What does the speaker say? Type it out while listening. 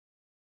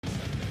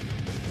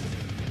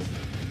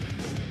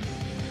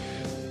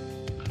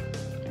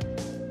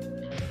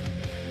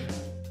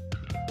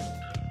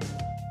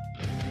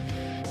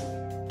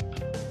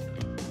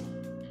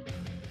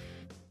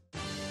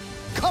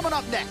Coming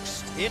up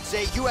next, it's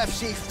a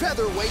UFC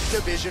featherweight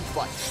division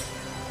fight.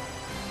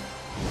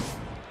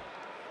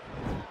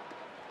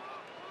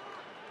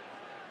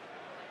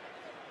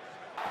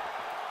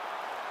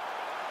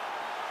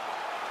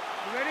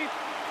 You ready?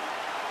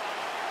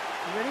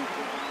 You ready?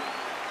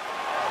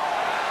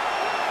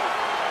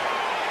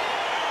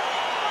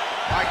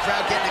 All right,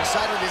 crowd getting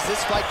excited as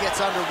this fight gets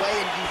underway,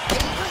 and you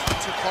hate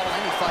to call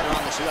any fighter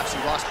on this UFC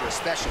roster a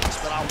specialist,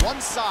 but on one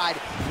side,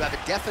 you have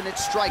a definite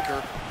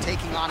striker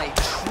taking on a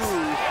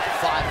true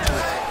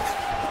 5-tool.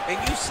 And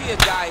you see a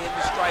guy in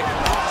the striker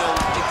who knows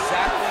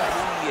exactly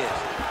who he is.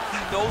 He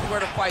knows where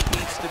the fight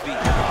needs to be.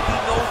 He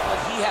knows what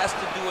he has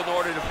to do in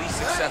order to be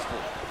successful.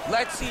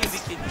 Let's see if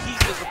he can keep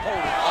his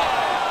opponent off.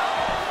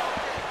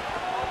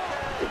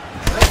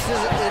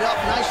 Mixes it up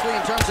nicely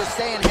in terms of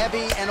staying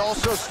heavy and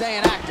also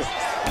staying active.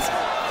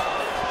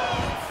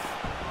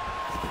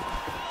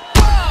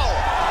 Wow!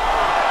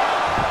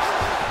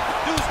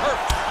 Dude's hurt.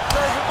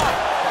 Serve him up.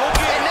 Go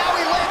get And him. now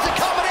he lands a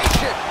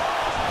combination.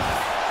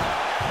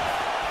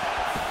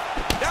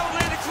 That one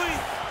landed clean.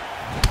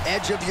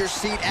 Edge of your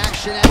seat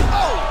action. And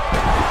oh!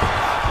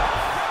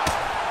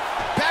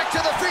 Back to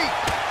the feet.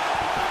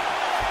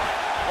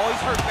 Oh,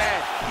 he's hurt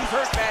bad. He's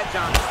hurt bad,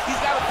 John. He's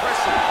got to press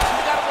him.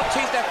 He's got to go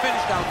chase that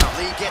finish down now.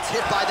 Lee gets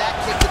hit by that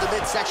kick to the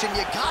midsection.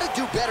 You got to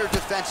do better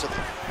defensively.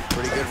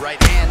 Pretty good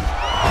right hand.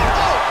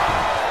 Oh!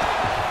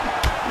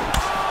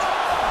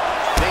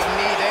 Big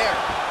knee there.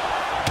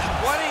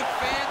 What a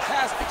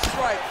fantastic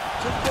strike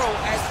to throw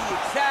at the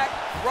exact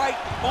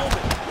right moment.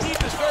 He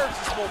deserves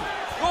this moment.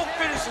 Go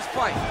finish this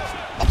fight.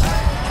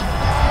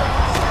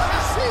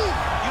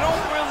 You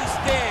don't really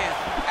stand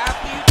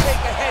after you take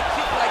a head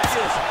kick like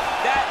this.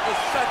 That is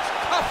such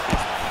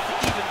toughness to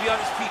even be on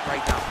his feet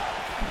right now.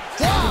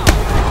 Wow! Oh,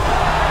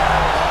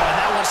 and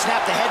that one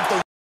snapped the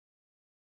head.